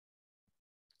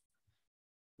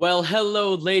Well,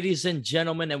 hello, ladies and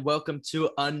gentlemen, and welcome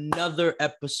to another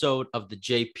episode of the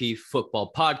JP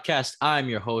Football Podcast. I'm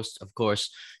your host, of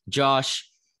course, Josh.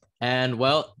 And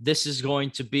well, this is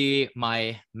going to be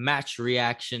my match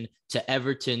reaction to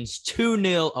Everton's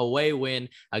 2-0 away win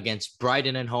against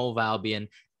Brighton and Hove Albion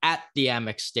at the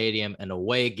Amex Stadium, an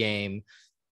away game,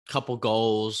 couple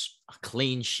goals, a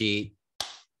clean sheet.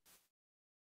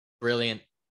 Brilliant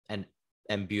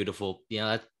and beautiful.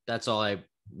 That's all I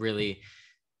really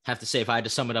have to say if I had to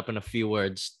sum it up in a few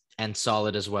words, and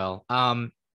solid as well.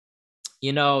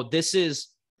 This is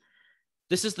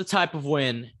the type of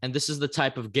win, and this is the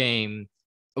type of game.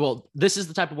 Well, this is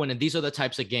the type of win, and these are the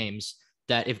types of games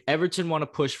that if Everton want to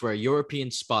push for a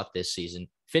European spot this season,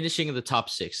 finishing in the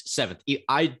top 6, 7th,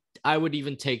 I would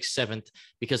even take 7th,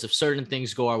 because if certain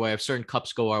things go our way, if certain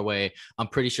cups go our way, I'm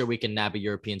pretty sure we can nab a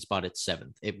European spot at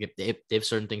 7th if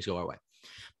certain things go our way.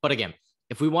 But again,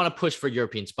 if we want to push for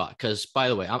European spot, because by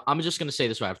the way, I'm just going to say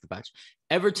this right after the match,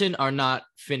 Everton are not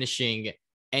finishing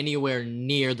anywhere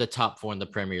near the top 4 in the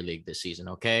Premier League this season.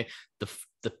 Okay.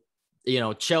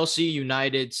 Chelsea,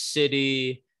 United,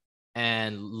 City,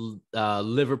 and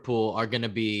Liverpool are going to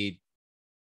be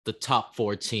the top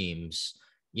 4 teams,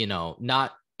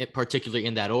 not particularly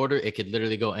in that order. It could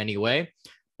literally go any way,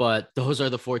 but those are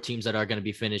the 4 teams that are going to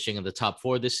be finishing in the top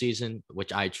 4 this season,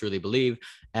 which I truly believe,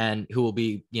 and who will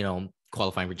be,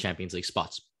 qualifying for Champions League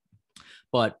spots.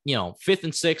 But, 5th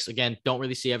and 6th, again, don't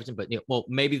really see Everton, but,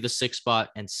 maybe the 6th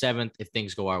spot and 7th if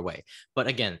things go our way. But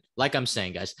again, like I'm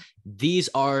saying, guys, these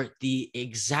are the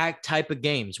exact type of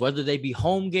games, whether they be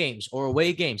home games or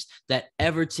away games, that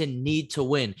Everton need to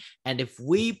win. And if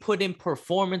we put in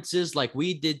performances like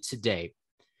we did today,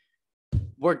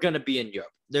 we're going to be in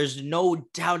Europe. There's no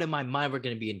doubt in my mind we're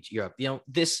going to be in Europe.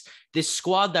 This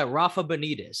squad that Rafa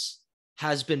Benitez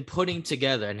has been putting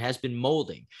together and has been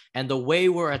molding, and the way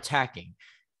we're attacking,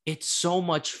 it's so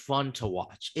much fun to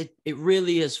watch. It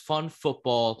really is fun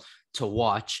football to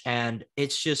watch, and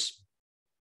it's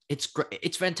great.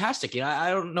 It's fantastic.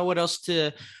 I don't know what else to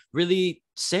really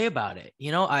say about it.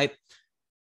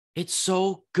 It's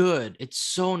so good. It's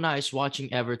so nice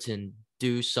watching Everton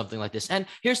do something like this. And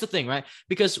here's the thing, right?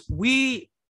 Because we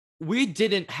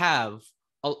didn't have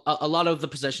a lot of the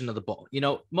possession of the ball.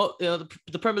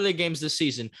 The Premier League games this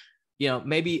season,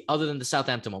 maybe other than the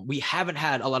Southampton one, we haven't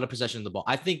had a lot of possession of the ball.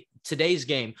 I think today's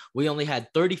game, we only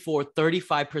had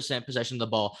 35% possession of the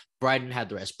ball. Brighton had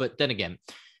the rest. But then again,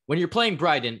 when you're playing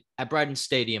Brighton at Brighton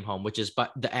Stadium home, which is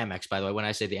the Amex, by the way, when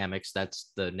I say the Amex,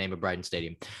 that's the name of Brighton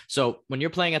Stadium. So when you're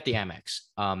playing at the Amex,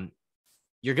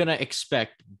 you're going to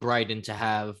expect Brighton to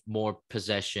have more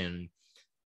possession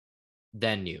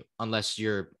than you, unless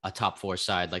you're a top 4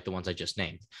 side like the ones I just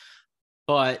named.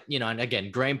 But, and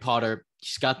again, Graham Potter,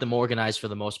 he's got them organized for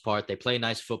the most part. They play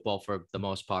nice football for the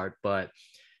most part. But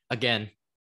again,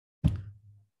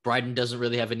 Brighton doesn't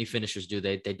really have any finishers, do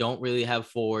they? They don't really have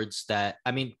forwards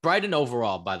Brighton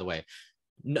overall, by the way,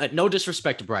 no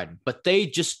disrespect to Brighton, but they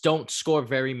just don't score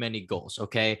very many goals,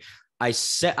 okay? I've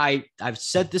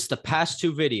said this the past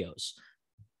 2 videos.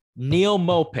 Neil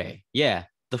Maupay, yeah,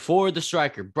 the forward, the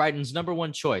striker, Brighton's number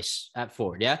 1 choice at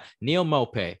forward. Yeah. Neil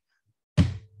Maupay.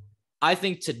 I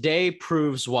think today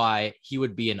proves why he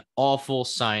would be an awful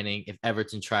signing if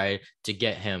Everton tried to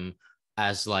get him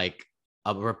as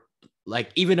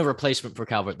even a replacement for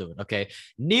Calvert-Lewin. Okay.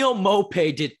 Neil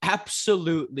Maupay did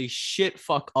absolutely shit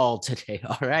fuck all today.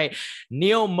 All right.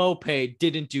 Neil Maupay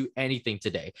didn't do anything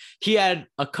today. He had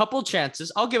a couple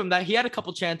chances. I'll give him that. He had a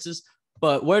couple chances,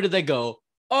 but where did they go?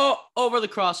 Oh, over the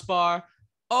crossbar.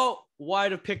 Oh,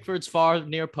 wide of Pickford's far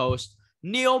near post.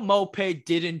 Neil Maupay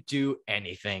didn't do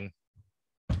anything.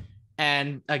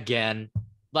 And again,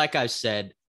 like I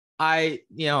said, I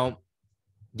think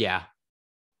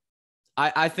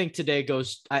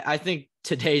I think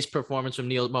today's performance from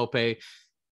Neil Maupay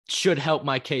should help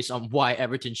my case on why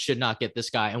Everton should not get this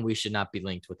guy and we should not be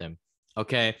linked with him.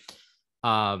 Okay.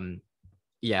 But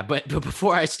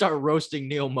before I start roasting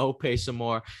Neil Maupay some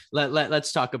more,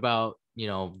 let's talk about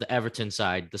the Everton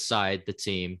side, the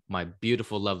team, my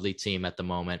beautiful, lovely team at the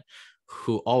moment,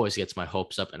 who always gets my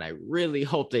hopes up. And I really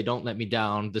hope they don't let me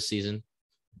down this season.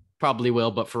 Probably will.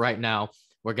 But for right now,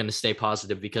 we're going to stay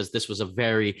positive because this was a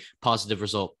very positive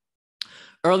result.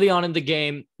 Early on in the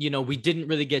game, we didn't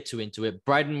really get too into it.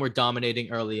 Brighton were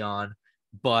dominating early on,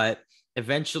 but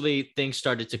eventually things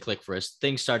started to click for us.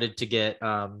 Things started to get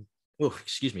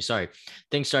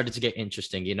Things started to get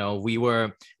interesting. We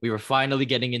were finally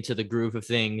getting into the groove of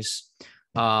things.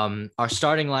 Our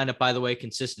starting lineup, by the way,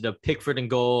 consisted of Pickford in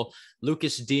goal,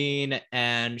 Lucas Dean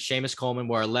and Seamus Coleman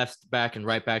were our left back and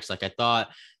right backs, like I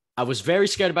thought. I was very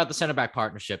scared about the center back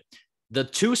partnership. The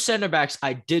two center backs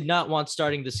I did not want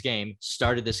starting this game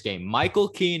started this game. Michael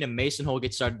Keane and Mason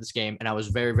Holgate started this game, and I was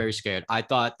very, very scared. I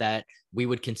thought that we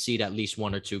would concede at least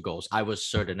 1 or 2 goals. I was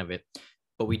certain of it,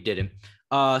 but we didn't.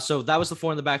 So that was the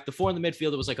 4 in the back. The 4 in the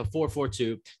midfield, it was like a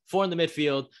 4-4-2. 4 in the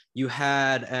midfield, you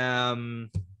had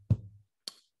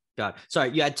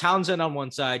you had Townsend on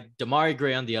one side, Damari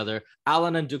Gray on the other,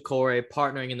 Allen and Doucouré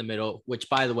partnering in the middle, which,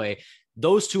 by the way,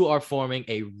 those two are forming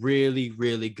a really,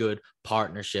 really good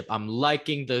partnership. I'm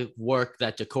liking the work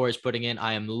that Doucouré is putting in.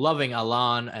 I am loving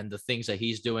Allen and the things that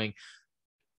he's doing.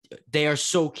 They are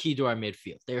so key to our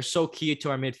midfield. They are so key to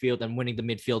our midfield and winning the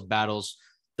midfield battles.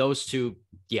 Those two,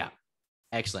 yeah,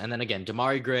 excellent. And then again,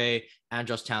 Damari Gray,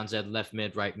 Andros Townsend, left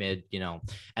mid, right mid,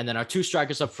 And then our 2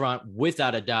 strikers up front,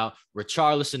 without a doubt,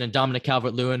 Richarlison and Dominic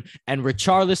Calvert-Lewin. And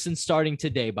Richarlison starting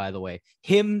today, by the way.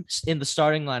 Him in the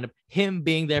starting lineup, him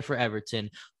being there for Everton,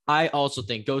 I also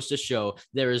think goes to show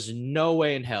there is no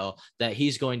way in hell that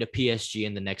he's going to PSG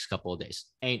in the next couple of days.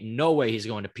 Ain't no way he's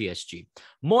going to PSG.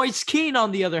 Moise Kean,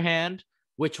 on the other hand,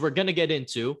 which we're going to get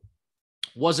into,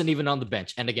 wasn't even on the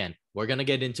bench. And again, we're going to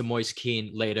get into Moise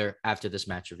Kean later after this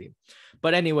match review.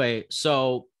 But anyway,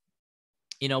 so,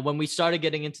 when we started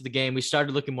getting into the game, we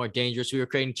started looking more dangerous. We were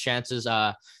creating chances.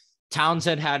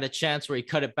 Townsend had a chance where he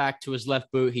cut it back to his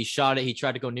left boot. He shot it. He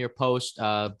tried to go near post.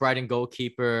 Brighton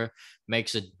goalkeeper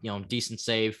makes a decent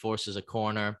save, forces a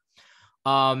corner.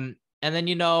 And then,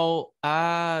 we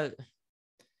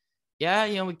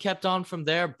kept on from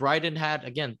there. Brighton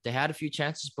they had a few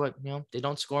chances, but, they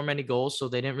don't score many goals, so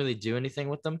they didn't really do anything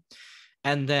with them.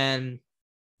 And then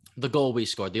the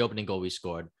opening goal we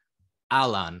scored,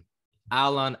 Allen.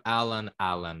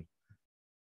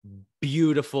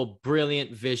 Beautiful,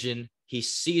 brilliant vision. He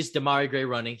sees Damari Gray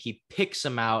running. He picks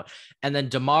him out. And then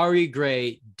Damari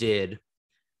Gray did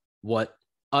what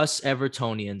us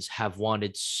Evertonians have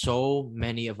wanted so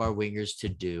many of our wingers to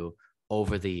do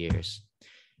over the years.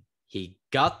 He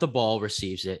got the ball,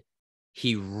 receives it.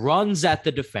 He runs at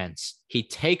the defense. He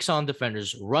takes on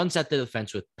defenders, runs at the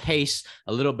defense with pace,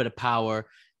 a little bit of power,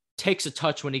 takes a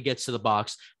touch when he gets to the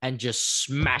box, and just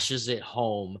smashes it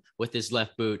home with his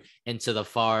left boot into the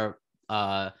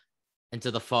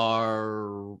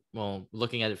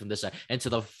looking at it from this side, into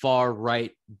the far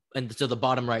right, into the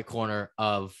bottom right corner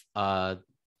of the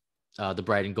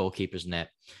Brighton goalkeeper's net.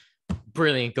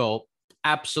 Brilliant goal.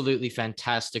 Absolutely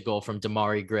fantastic goal from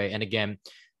Damari Gray. And again,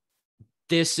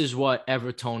 this is what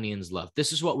Evertonians love.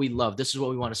 This is what we love. This is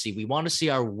what we want to see. We want to see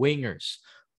our wingers,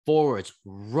 forwards,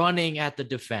 running at the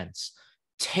defense,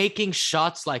 taking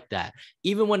shots like that.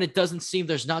 Even when it doesn't seem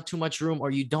there's not too much room or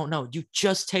you don't know, you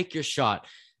just take your shot.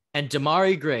 And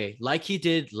Damari Gray, like he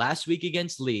did last week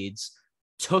against Leeds,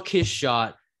 took his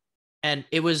shot, and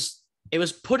it was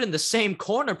put in the same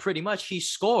corner pretty much. He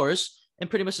scores in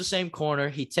pretty much the same corner.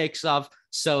 He takes off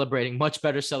celebrating, much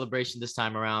better celebration this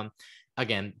time around.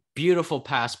 Again, beautiful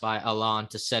pass by Allen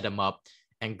to set him up,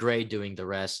 and Gray doing the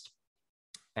rest.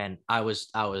 And I was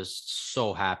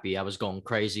so happy. I was going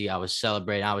crazy. I was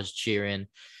celebrating. I was cheering,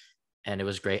 and it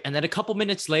was great. And then a couple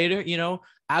minutes later,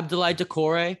 Abdoulaye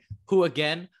Doucouré, who,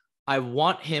 again, I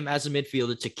want him as a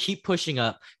midfielder to keep pushing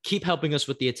up, keep helping us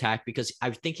with the attack, because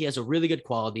I think he has a really good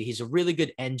quality. He's a really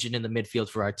good engine in the midfield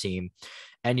for our team.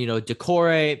 And,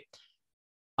 Doucouré,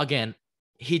 again,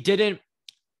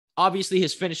 obviously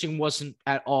his finishing wasn't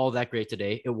at all that great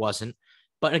today. It wasn't.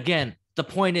 But again, the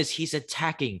point is he's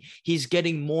attacking. He's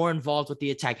getting more involved with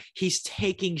the attack. He's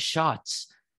taking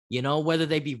shots, whether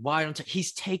they be wide on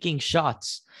he's taking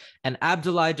shots. And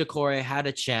Abdoulaye Doucouré had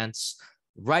a chance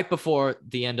right before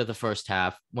the end of the first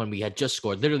half when we had just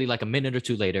scored, literally like a minute or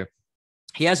two later.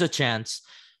 He has a chance,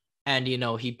 and,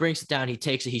 he brings it down, he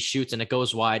takes it, he shoots, and it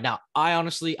goes wide. Now, I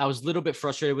was a little bit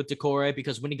frustrated with Doucouré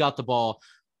because when he got the ball,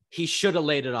 he should have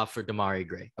laid it off for Damari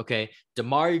Gray, okay?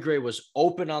 Damari Gray was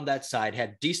open on that side,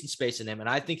 had decent space in him, and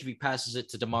I think if he passes it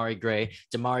to Damari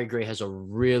Gray has a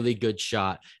really good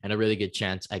shot and a really good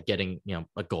chance at getting,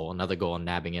 another goal and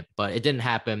nabbing it. But it didn't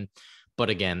happen. But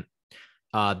again,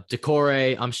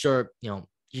 Doucouré, I'm sure, you're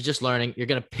just learning. You're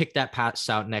going to pick that pass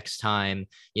out next time.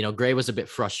 Gray was a bit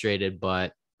frustrated,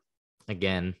 but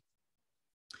again,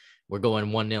 we're going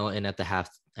 1-0 in at the half,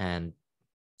 and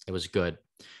it was good.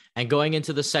 And going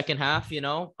into the second half,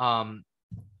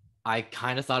 I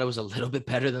kind of thought it was a little bit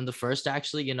better than the first,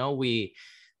 actually.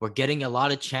 We're getting a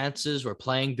lot of chances. We're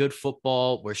playing good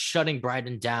football. We're shutting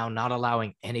Brighton down, not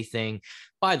allowing anything.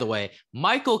 By the way,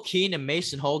 Michael Kean and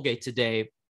Mason Holgate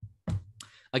today,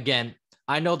 again,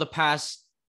 I know this past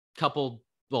whole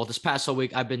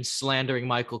week, I've been slandering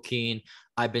Michael Kean.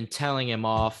 I've been telling him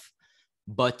off.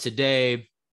 But today,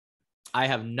 I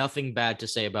have nothing bad to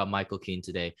say about Michael Kean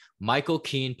today. Michael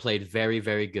Kean played very,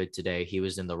 very good today. He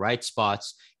was in the right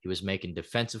spots. He was making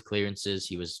defensive clearances.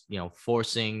 He was,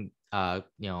 forcing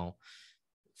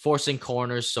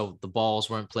corners so the balls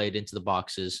weren't played into the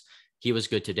boxes. He was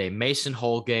good today. Mason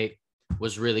Holgate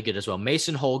was really good as well.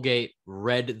 Mason Holgate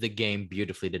read the game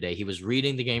beautifully today. He was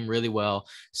reading the game really well.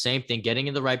 Same thing, getting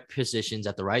in the right positions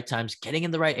at the right times, getting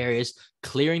in the right areas,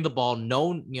 clearing the ball.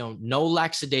 No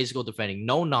lackadaisical defending,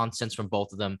 no nonsense from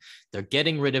both of them. They're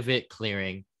getting rid of it,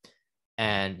 clearing.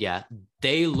 And yeah,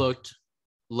 they looked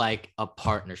like a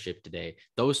partnership today.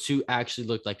 Those two actually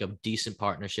looked like a decent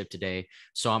partnership today.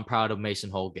 So I'm proud of Mason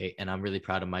Holgate and I'm really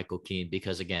proud of Michael Kean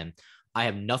because, again, I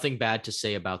have nothing bad to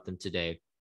say about them today.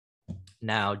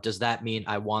 Now, does that mean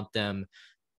I want them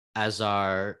as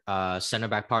our center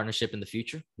back partnership in the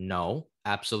future? No,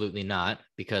 absolutely not,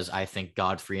 because I think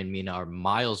Godfrey and Mina are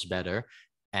miles better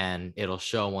and it'll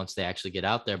show once they actually get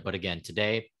out there. But again,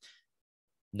 today,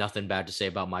 nothing bad to say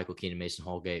about Michael Kean and Mason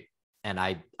Holgate. And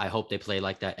I hope they play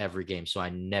like that every game. So I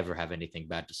never have anything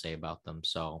bad to say about them.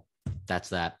 So that's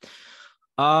that.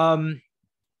 I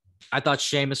thought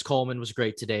Seamus Coleman was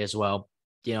great today as well.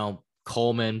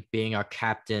 Coleman being our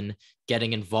captain,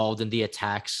 getting involved in the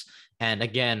attacks. And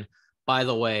again, by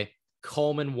the way,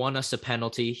 Coleman won us a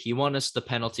penalty. He won us the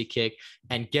penalty kick.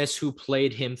 And guess who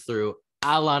played him through?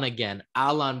 Alan again.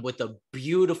 Alan with a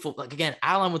beautiful,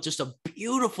 Alan with just a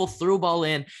beautiful through ball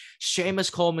in.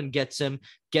 Seamus Coleman gets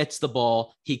the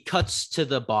ball. He cuts to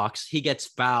the box. He gets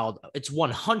fouled. It's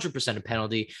 100% a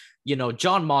penalty.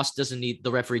 John Moss the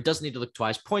referee doesn't need to look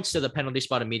twice, points to the penalty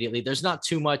spot immediately. There's not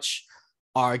too much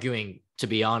arguing, to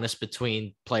be honest,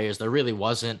 between players. There really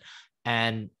wasn't.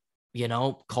 And,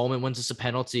 Coleman wins us a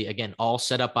penalty. Again, all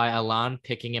set up by Alan,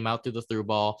 picking him out through the through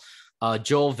ball.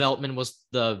 Joel Veltman was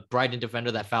the Brighton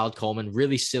defender that fouled Coleman.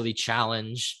 Really silly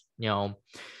challenge. That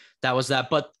was that.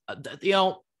 But,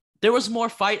 there was more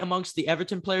fight amongst the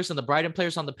Everton players and the Brighton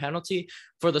players on the penalty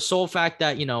for the sole fact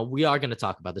that, we are going to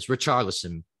talk about this.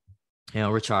 Richarlison.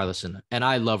 And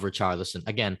I love Richarlison.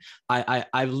 Again,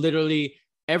 I literally,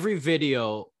 every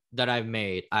video that I've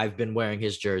made, I've been wearing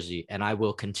his jersey and I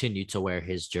will continue to wear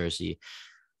his jersey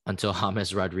until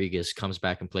James Rodriguez comes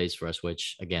back and plays for us,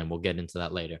 which again, we'll get into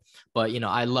that later. But,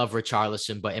 I love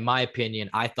Richarlison, but in my opinion,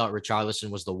 I thought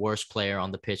Richarlison was the worst player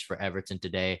on the pitch for Everton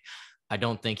today. I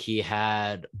don't think he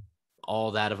had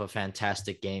all that of a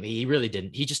fantastic game. He really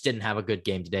didn't. He just didn't have a good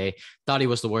game today. Thought he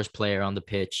was the worst player on the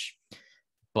pitch,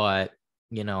 but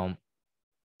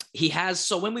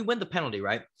so when we win the penalty,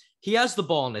 right? He has the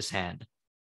ball in his hand.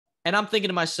 And I'm thinking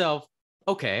to myself,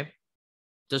 okay,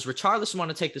 does Richarlison want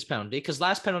to take this penalty? Because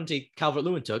last penalty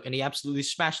Calvert-Lewin took, and he absolutely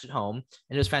smashed it home,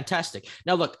 and it was fantastic.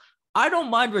 Now, look, I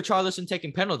don't mind Richarlison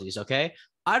taking penalties, okay?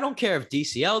 I don't care if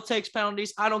DCL takes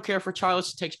penalties. I don't care if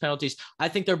Richarlison takes penalties. I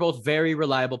think they're both very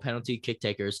reliable penalty kick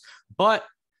takers. But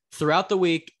throughout the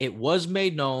week, it was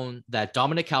made known that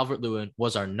Dominic Calvert-Lewin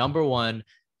was our number one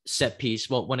set piece.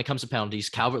 Well, when it comes to penalties,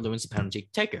 Calvert-Lewin's the penalty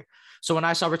taker. So when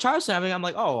I saw Richarlison having, I'm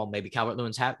like, oh, well, maybe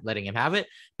Calvert-Lewin's letting him have it.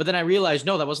 But then I realized,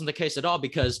 no, that wasn't the case at all,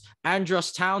 because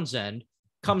Andros Townsend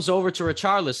comes over to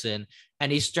Richarlison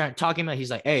and he's talking about,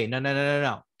 he's like, hey,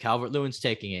 no. Calvert-Lewin's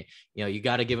taking it. You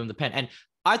got to give him the pen. And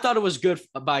I thought it was good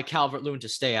by Calvert-Lewin to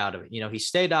stay out of it. He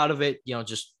stayed out of it,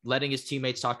 just letting his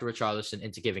teammates talk to Richarlison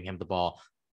into giving him the ball.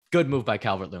 Good move by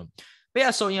Calvert-Lewin. But yeah,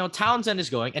 so, Townsend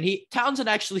is going, and Townsend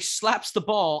actually slaps the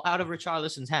ball out of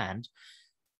Richarlison's hand.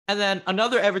 And then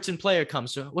another Everton player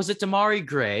comes to, was it Damari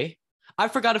Gray? I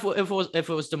forgot if it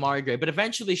was Damari Gray, but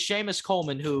eventually Seamus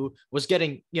Coleman, who was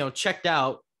getting, checked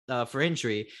out for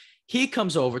injury, he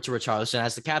comes over to Richarlison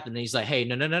as the captain, and he's like, hey,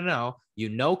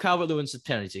 no. Calvert-Lewin's the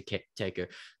penalty taker.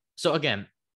 So again,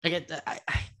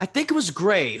 I think it was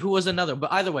Gray who was another,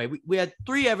 but either way, we had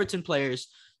three Everton players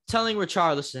telling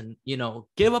Richarlison,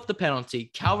 give up the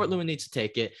penalty. Calvert-Lewin needs to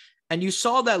take it. And you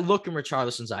saw that look in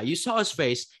Richarlison's eye. You saw his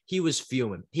face. He was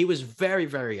fuming. He was very,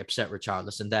 very upset,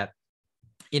 Richarlison, that,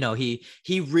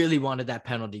 he really wanted that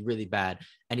penalty really bad.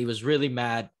 And he was really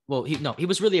mad. Well, he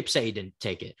was really upset he didn't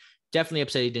take it. Definitely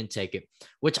upset he didn't take it,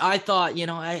 which I thought,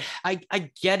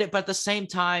 I get it. But at the same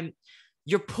time,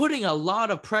 you're putting a lot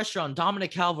of pressure on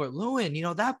Dominic Calvert-Lewin.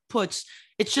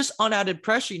 It's just unadded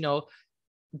pressure,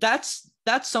 That's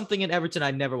something in Everton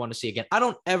I never want to see again. I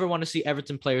don't ever want to see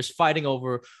Everton players fighting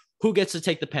over who gets to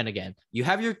take the pen again. You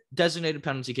have your designated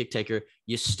penalty kick taker,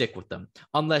 you stick with them.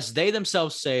 Unless they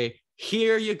themselves say,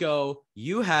 here you go,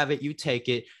 you have it, you take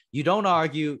it. You don't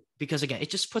argue, because again, it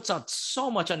just puts on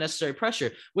so much unnecessary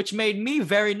pressure, which made me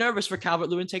very nervous for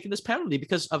Calvert-Lewin taking this penalty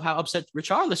because of how upset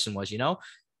Richarlison was,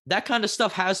 That kind of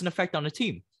stuff has an effect on the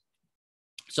team.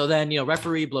 So then,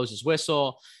 referee blows his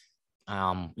whistle.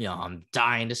 I'm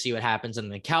dying to see what happens.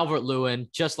 And then Calvert-Lewin,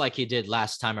 just like he did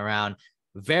last time around,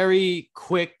 very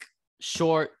quick,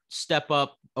 short step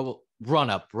up, run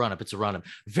up. It's a run up.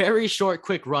 Very short,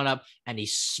 quick run up, and he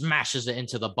smashes it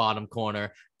into the bottom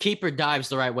corner. Keeper dives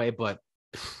the right way, but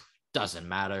doesn't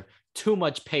matter. Too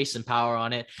much pace and power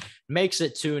on it. Makes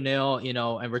it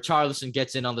 2-0, and Richarlison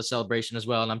gets in on the celebration as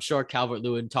well. And I'm sure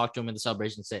Calvert-Lewin talked to him in the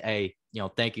celebration and said, hey,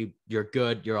 thank you. You're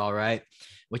good. You're all right,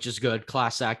 which is good.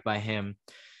 Class act by him.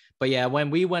 But yeah,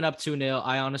 when we went up 2-0,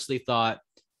 I honestly thought,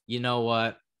 you know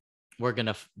what? We're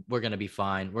gonna be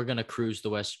fine. We're gonna cruise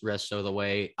the rest of the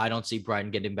way. I don't see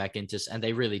Brighton getting back into this, and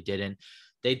they really didn't.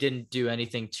 They didn't do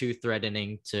anything too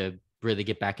threatening to really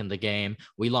get back in the game.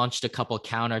 We launched a couple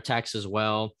counterattacks as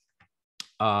well.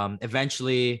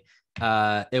 Eventually,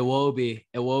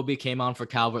 Iwobi came on for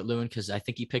Calvert-Lewin because I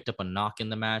think he picked up a knock in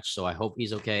the match, so I hope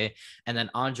he's okay. And then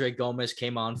Andre Gomez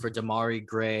came on for Damari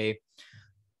Gray.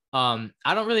 I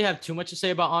don't really have too much to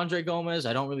say about Andre Gomez.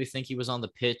 I don't really think he was on the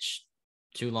pitch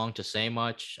too long to say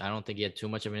much. I don't think he had too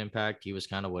much of an impact. He was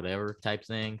kind of whatever type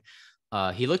thing.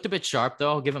 He looked a bit sharp though.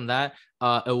 I'll give him that.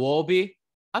 Iwobi,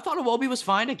 I thought Iwobi was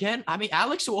fine again. I mean,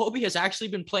 Alex Iwobi has actually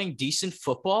been playing decent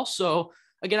football. So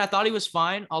again, I thought he was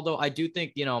fine. Although I do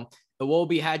think,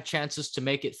 Iwobi had chances to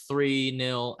make it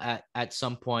 3-0 at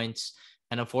some points.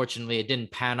 And unfortunately, it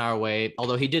didn't pan our way.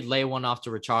 Although he did lay one off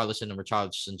to Richarlison, and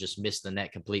Richarlison just missed the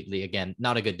net completely. Again,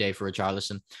 not a good day for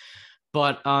Richarlison.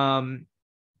 But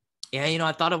yeah,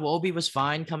 I thought Iwobi was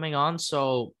fine coming on.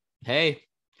 So, hey,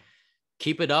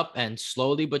 keep it up. And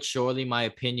slowly but surely, my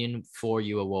opinion for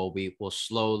you, Iwobi, will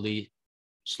slowly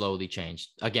change.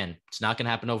 Again, it's not going to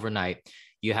happen overnight.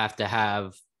 You have to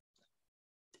have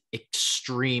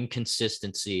extreme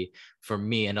consistency for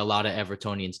me and a lot of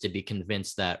Evertonians to be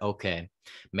convinced that, okay,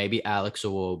 maybe Alex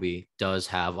Iwobi does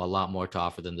have a lot more to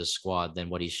offer than this squad than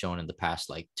what he's shown in the past,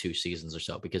 2 seasons or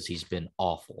so, because he's been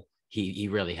awful. He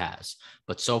really has.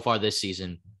 But so far this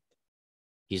season,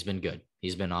 he's been good.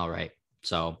 He's been all right.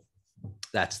 So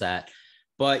that's that.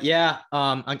 But yeah,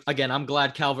 again, I'm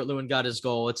glad Calvert-Lewin got his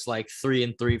goal. It's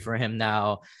 3-3 for him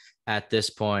now at this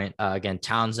point. Again,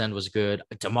 Townsend was good.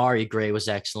 Damari Gray was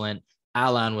excellent.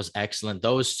 Alan was excellent.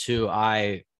 Those two,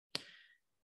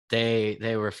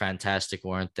 they were fantastic,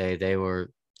 weren't they? They were,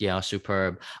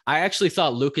 superb. I actually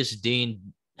thought Lucas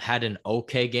Dean had an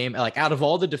okay game. Out of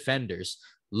all the defenders,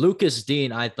 Lucas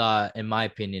Dean, I thought, in my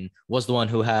opinion, was the one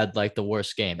who had the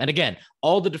worst game. And again,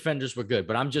 all the defenders were good,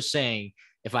 but I'm just saying,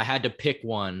 if I had to pick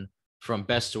one from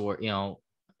best to worst,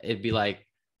 it'd be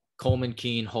Coleman,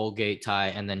 Kean, Holgate, Ty,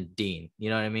 and then Dean. You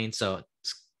know what I mean? So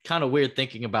it's kind of weird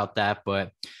thinking about that,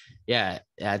 but yeah,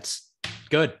 it's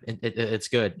good. It's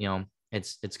good.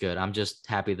 It's good. I'm just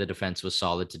happy the defense was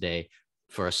solid today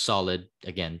for a solid,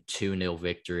 again, 2-0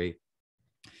 victory.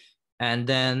 And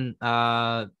then,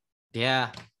 yeah,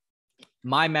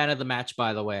 my man of the match,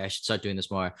 by the way, I should start doing this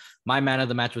more. My man of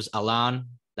the match was Alan.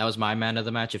 That was my man of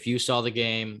the match. If you saw the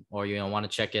game or want to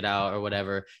check it out or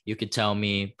whatever, you could tell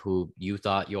me who you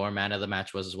thought your man of the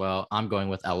match was as well. I'm going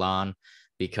with Alan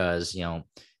because,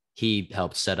 he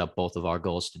helped set up both of our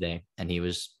goals today, and he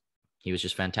was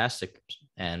just fantastic.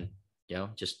 And,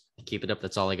 just keep it up.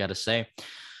 That's all I got to say.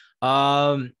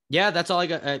 Yeah, that's all I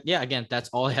got. Yeah, again, that's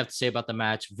all I have to say about the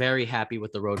match. Very happy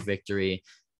with the road victory.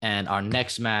 And our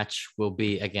next match will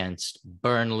be against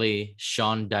Burnley,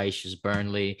 Sean Dyche's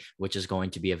Burnley, which is going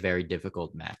to be a very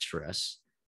difficult match for us.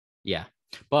 Yeah.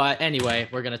 But anyway,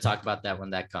 we're going to talk about that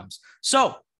when that comes.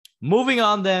 So moving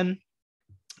on then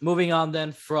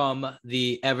from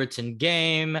the Everton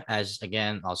game, as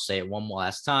again, I'll say it one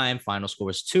last time. Final score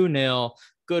was 2-0.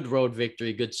 Good road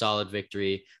victory, good solid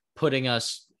victory, putting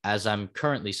us, as I'm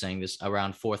currently saying this,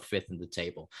 around 4th, 5th in the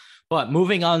table. But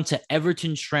moving on to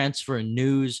Everton transfer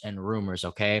news and rumors,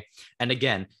 okay? And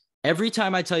again, every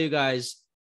time I tell you guys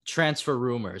transfer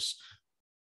rumors,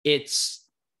 it's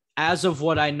as of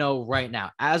what I know right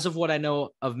now. As of what I know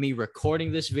of me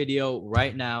recording this video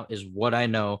right now is what I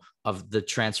know of the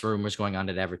transfer rumors going on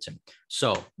at Everton.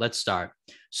 So let's start.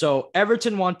 So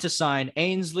Everton want to sign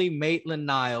Ainsley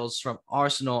Maitland-Niles from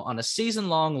Arsenal on a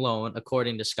season-long loan,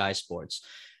 according to Sky Sports.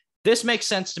 This makes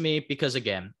sense to me because,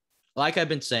 again, like I've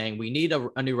been saying, we need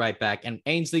a new right back, and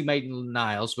Ainsley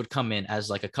Maitland-Niles would come in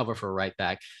as a cover for a right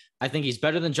back. I think he's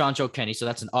better than John Joe Kenny, so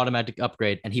that's an automatic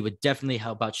upgrade, and he would definitely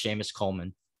help out Seamus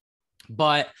Coleman.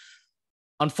 But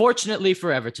unfortunately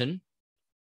for Everton,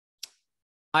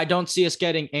 I don't see us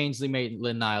getting Ainsley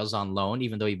Maitland-Niles on loan,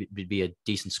 even though he would be a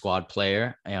decent squad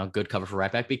player, good cover for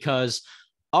right back, because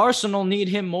Arsenal need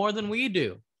him more than we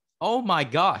do. Oh my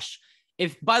gosh.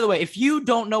 by the way, if you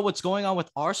don't know what's going on with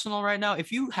Arsenal right now,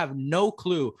 if you have no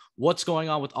clue what's going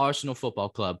on with Arsenal Football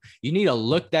Club, you need to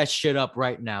look that shit up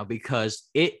right now because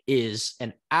it is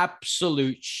an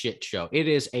absolute shit show. It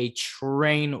is a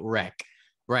train wreck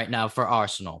right now for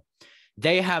Arsenal.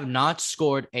 They have not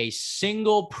scored a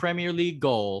single Premier League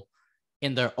goal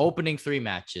in their opening 3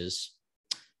 matches,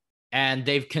 and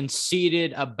they've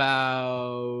conceded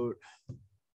about,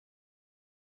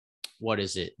 what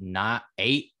is it, not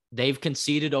 8? They've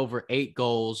conceded over 8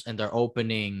 goals in their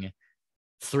opening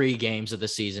 3 games of the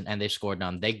season, and they've scored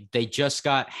none. They just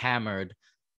got hammered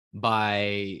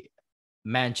by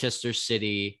Manchester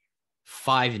City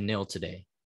 5-0 today.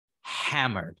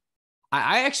 Hammered.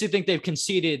 I actually think they've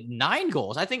conceded 9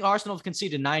 goals. I think Arsenal have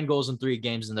conceded 9 goals in 3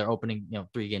 games in their opening,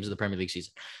 3 games of the Premier League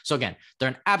season. So again, they're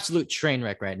an absolute train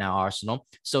wreck right now, Arsenal.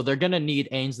 So they're going to need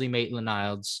Ainsley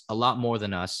Maitland-Niles a lot more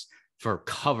than us for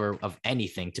cover of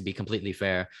anything, to be completely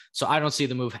fair. So I don't see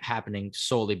the move happening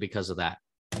solely because of that.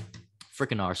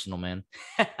 Freaking Arsenal, man.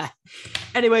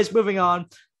 Anyways, moving on.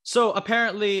 So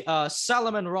apparently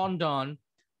Salomon Rondon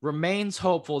remains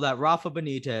hopeful that Rafa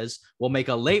Benitez will make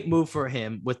a late move for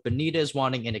him, with Benitez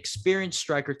wanting an experienced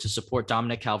striker to support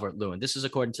Dominic Calvert-Lewin. This is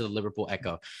according to the Liverpool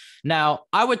Echo. Now,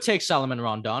 I would take Salomon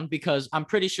Rondon because I'm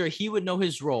pretty sure he would know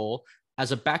his role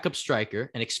as a backup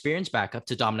striker, an experienced backup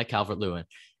to Dominic Calvert-Lewin.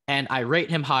 And I rate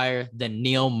him higher than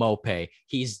Neil Maupay.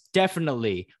 He's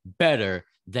definitely better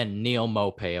than Neil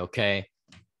Maupay, okay?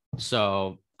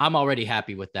 So I'm already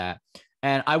happy with that.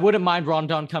 And I wouldn't mind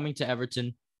Rondon coming to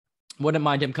Everton. Wouldn't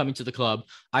mind him coming to the club.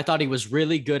 I thought he was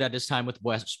really good at his time with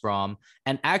West Brom.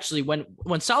 And actually, when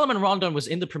Salomon Rondon was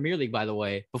in the Premier League, by the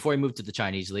way, before he moved to the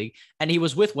Chinese League, and he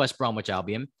was with West Bromwich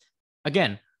Albion,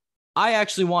 again, I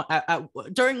actually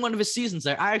during one of his seasons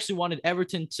there, I actually wanted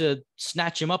Everton to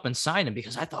snatch him up and sign him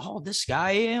because I thought, oh, this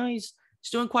guy, he's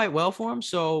doing quite well for him.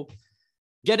 So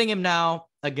getting him now,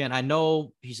 again, I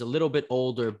know he's a little bit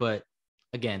older, but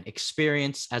again,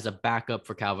 experience as a backup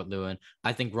for Calvert-Lewin,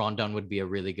 I think Rondon would be a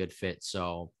really good fit.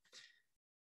 So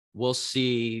we'll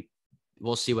see.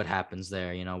 We'll see what happens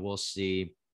there. We'll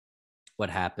see what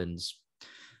happens.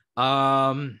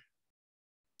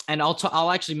 And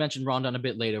I'll actually mention Rondon a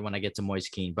bit later when I get to Moise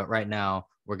Kean, but right now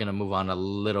we're going to move on a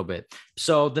little bit.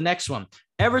 So the next one,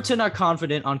 Everton are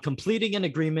confident on completing an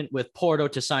agreement with Porto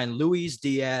to sign Luis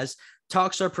Diaz.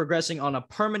 Talks are progressing on a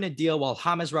permanent deal, while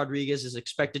James Rodriguez is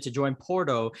expected to join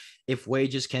Porto if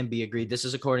wages can be agreed. This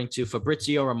is according to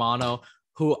Fabrizio Romano,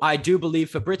 who I do believe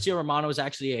Fabrizio Romano is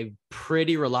actually a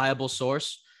pretty reliable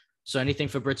source. So anything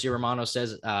Fabrizio Romano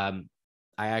says, I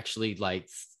actually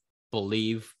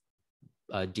believe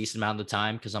a decent amount of the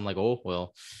time, because I'm like, oh,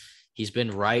 well, he's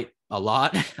been right a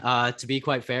lot, to be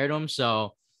quite fair to him.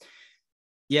 So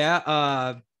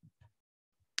yeah,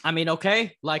 I mean,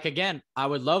 okay. Again, I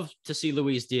would love to see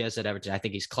Luis Diaz at Everton. I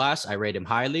think he's class. I rate him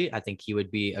highly. I think he would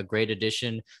be a great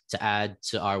addition to add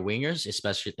to our wingers,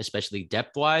 especially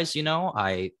depth wise.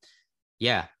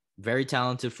 Very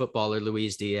talented footballer,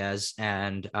 Luis Diaz.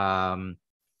 And I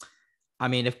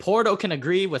mean, if Porto can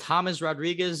agree with James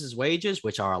Rodriguez's wages,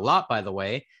 which are a lot, by the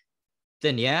way,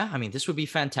 then yeah, I mean, this would be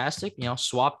fantastic.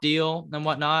 Swap deal and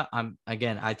whatnot.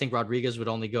 I think Rodriguez would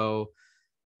only go,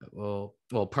 well,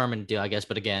 permanent deal, I guess.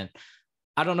 But again,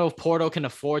 I don't know if Porto can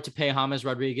afford to pay James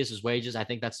Rodriguez's wages. I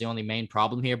think that's the only main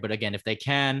problem here. But again, if they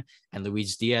can, and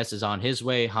Luis Diaz is on his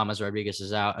way, James Rodriguez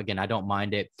is out. Again, I don't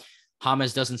mind it.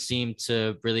 James doesn't seem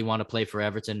to really want to play for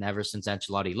Everton ever since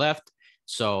Ancelotti left.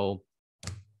 So,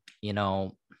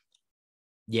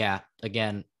 yeah,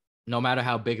 again, no matter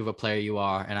how big of a player you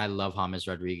are, and I love James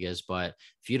Rodriguez, but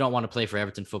if you don't want to play for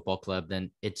Everton Football Club,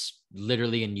 then it's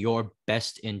literally in your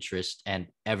best interest and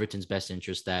Everton's best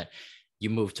interest that you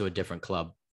move to a different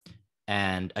club.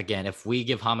 And again, if we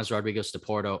give James Rodriguez to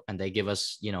Porto and they give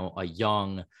us, a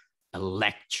young,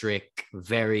 electric,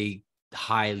 very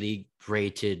highly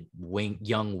rated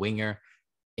young winger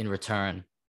in return,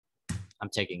 I'm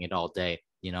taking it all day.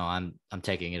 I'm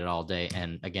taking it all day.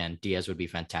 And again, Diaz would be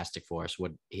fantastic for us.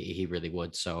 He really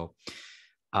would. So,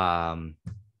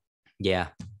 yeah,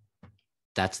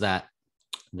 that's that.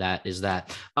 That is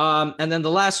that. And then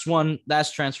the last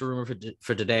transfer rumor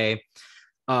for today,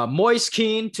 Moise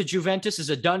Kean to Juventus is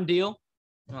a done deal.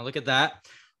 Oh, look at that.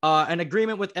 An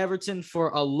agreement with Everton for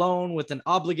a loan with an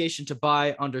obligation to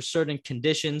buy under certain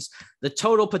conditions. The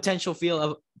total potential fee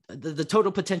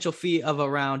of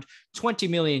around 20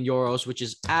 million euros, which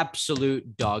is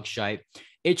absolute dog shite.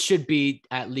 It should be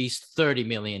at least 30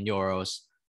 million euros.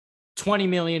 20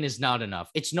 million is not enough.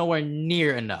 It's nowhere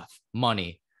near enough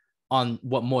money on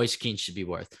what Moise Kean should be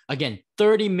worth. Again,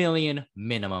 30 million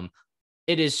minimum.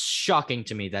 It is shocking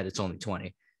to me that it's only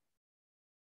 20.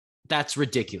 That's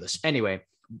ridiculous. Anyway,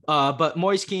 but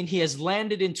Moise Kean, he has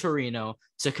landed in Torino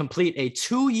to complete a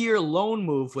 2-year loan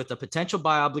move with a potential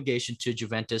buy obligation to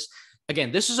Juventus.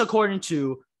 Again, this is according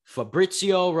to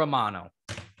Fabrizio Romano.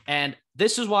 And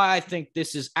this is why I think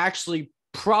this is actually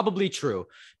probably true,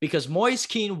 because Moise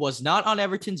Kean was not on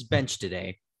Everton's bench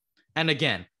today. And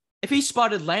again, if he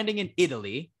spotted landing in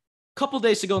Italy a couple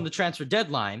days ago in the transfer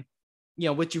deadline,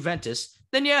 with Juventus,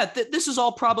 then this is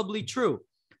all probably true.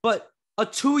 But a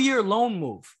 2-year loan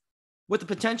move with the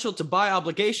potential to buy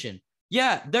obligation,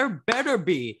 there better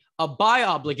be a buy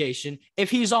obligation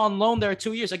if he's on loan there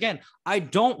 2 years. Again, I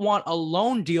don't want a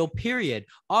loan deal, period.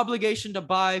 Obligation to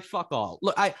buy, fuck all.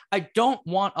 Look, I don't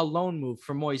want a loan move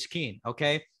for Moise Kean,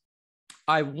 okay?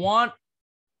 I want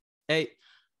a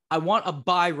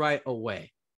buy right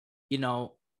away.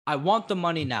 I want the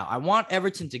money now. I want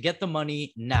Everton to get the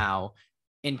money now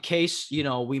in case,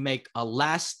 we make a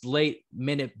last late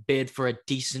minute bid for a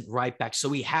decent right back. So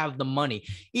we have the money.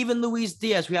 Even Luis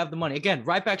Diaz, we have the money. Again,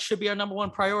 right back should be our number one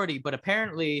priority. But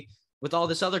apparently with all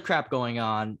this other crap going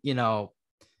on, I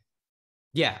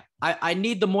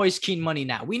need the Moise Kean money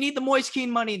now. We need the Moise Kean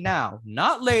money now,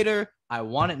 not later. I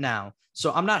want it now.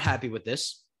 So I'm not happy with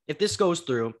this. If this goes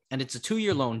through and it's a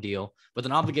 2-year loan deal with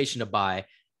an obligation to buy,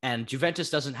 and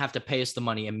Juventus doesn't have to pay us the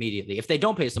money immediately. If they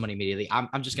don't pay us the money immediately,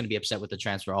 I'm just going to be upset with the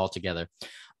transfer altogether.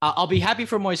 I'll be happy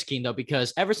for Moise Kean, though,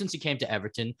 because ever since he came to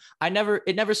Everton,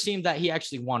 it never seemed that he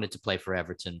actually wanted to play for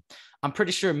Everton. I'm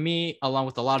pretty sure me, along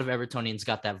with a lot of Evertonians,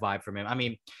 got that vibe from him. I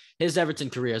mean, his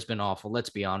Everton career has been awful. Let's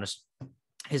be honest.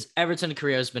 His Everton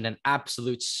career has been an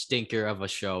absolute stinker of a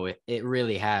show. It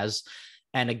really has.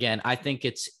 And again, I think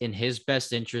it's in his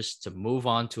best interest to move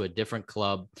on to a different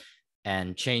club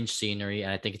and change scenery.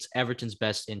 And I think it's Everton's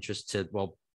best interest to,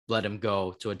 let him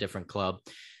go to a different club.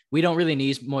 We don't really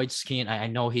need Moise Kean. I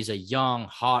know he's a young,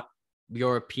 hot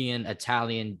European,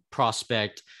 Italian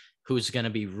prospect who's going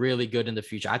to be really good in the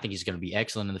future. I think he's going to be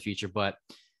excellent in the future, but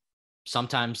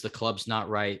sometimes the club's not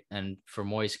right. And for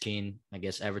Moise Kean, I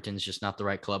guess Everton's just not the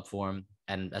right club for him.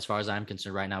 And as far as I'm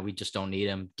concerned right now, we just don't need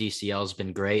him. DCL's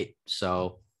been great.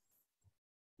 So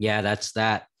that's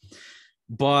that.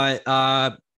 But,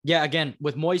 again,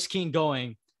 with Moise Kean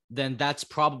going, then that's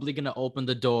probably going to open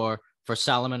the door for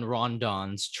Salomon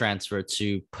Rondon's transfer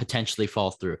to potentially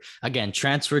fall through. Again,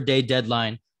 transfer day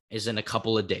deadline is in a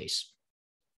couple of days.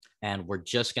 And we're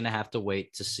just going to have to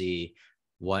wait to see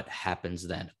what happens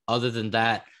then. Other than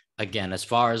that, again, as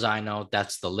far as I know,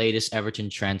 that's the latest Everton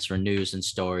transfer news and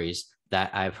stories that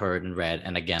I've heard and read.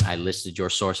 And again, I listed your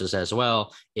sources as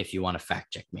well if you want to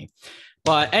fact check me.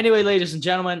 But anyway, ladies and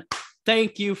gentlemen,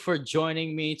 thank you for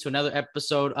joining me to another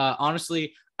episode.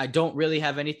 Honestly, I don't really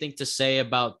have anything to say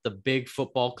about the big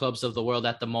football clubs of the world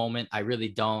at the moment. I really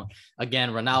don't.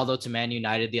 Again, Ronaldo to Man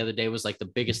United the other day was like the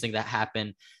biggest thing that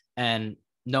happened. And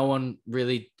no one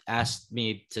really asked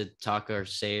me to talk or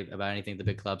say about anything the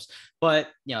big clubs, but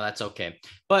that's okay.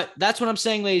 But that's what I'm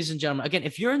saying, ladies and gentlemen. Again,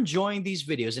 if you're enjoying these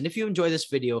videos and if you enjoy this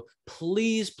video,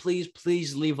 please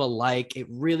leave a like. It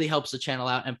really helps the channel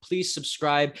out. And please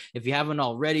subscribe if you haven't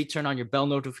already. Turn on your bell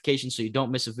notification so you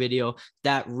don't miss a video.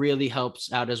 That really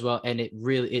helps out as well. And it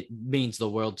means the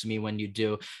world to me when you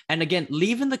do. And again,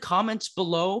 leave in the comments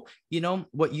below,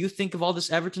 what you think of all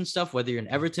this Everton stuff, whether you're an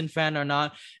Everton fan or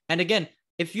not. And again,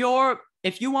 if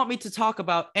you want me to talk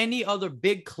about any other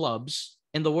big clubs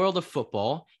in the world of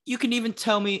football, you can even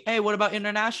tell me, hey, what about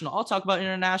international? I'll talk about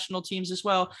international teams as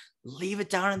well. Leave it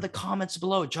down in the comments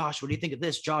below. Josh, what do you think of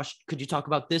this? Josh, could you talk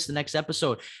about this the next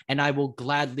episode? And I will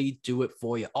gladly do it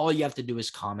for you. All you have to do is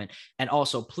comment. And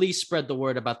also, please spread the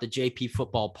word about the JP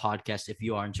Football Podcast if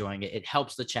you are enjoying it. It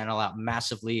helps the channel out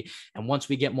massively. And once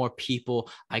we get more people,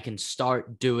 I can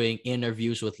start doing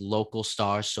interviews with local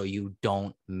stars so you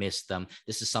don't miss them.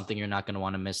 This is something you're not going to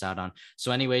want to miss out on.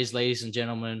 So anyways, ladies and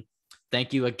gentlemen,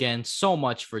 thank you again so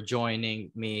much for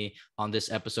joining me on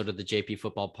this episode of the JP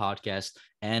Football Podcast.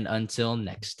 And until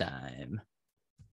next time.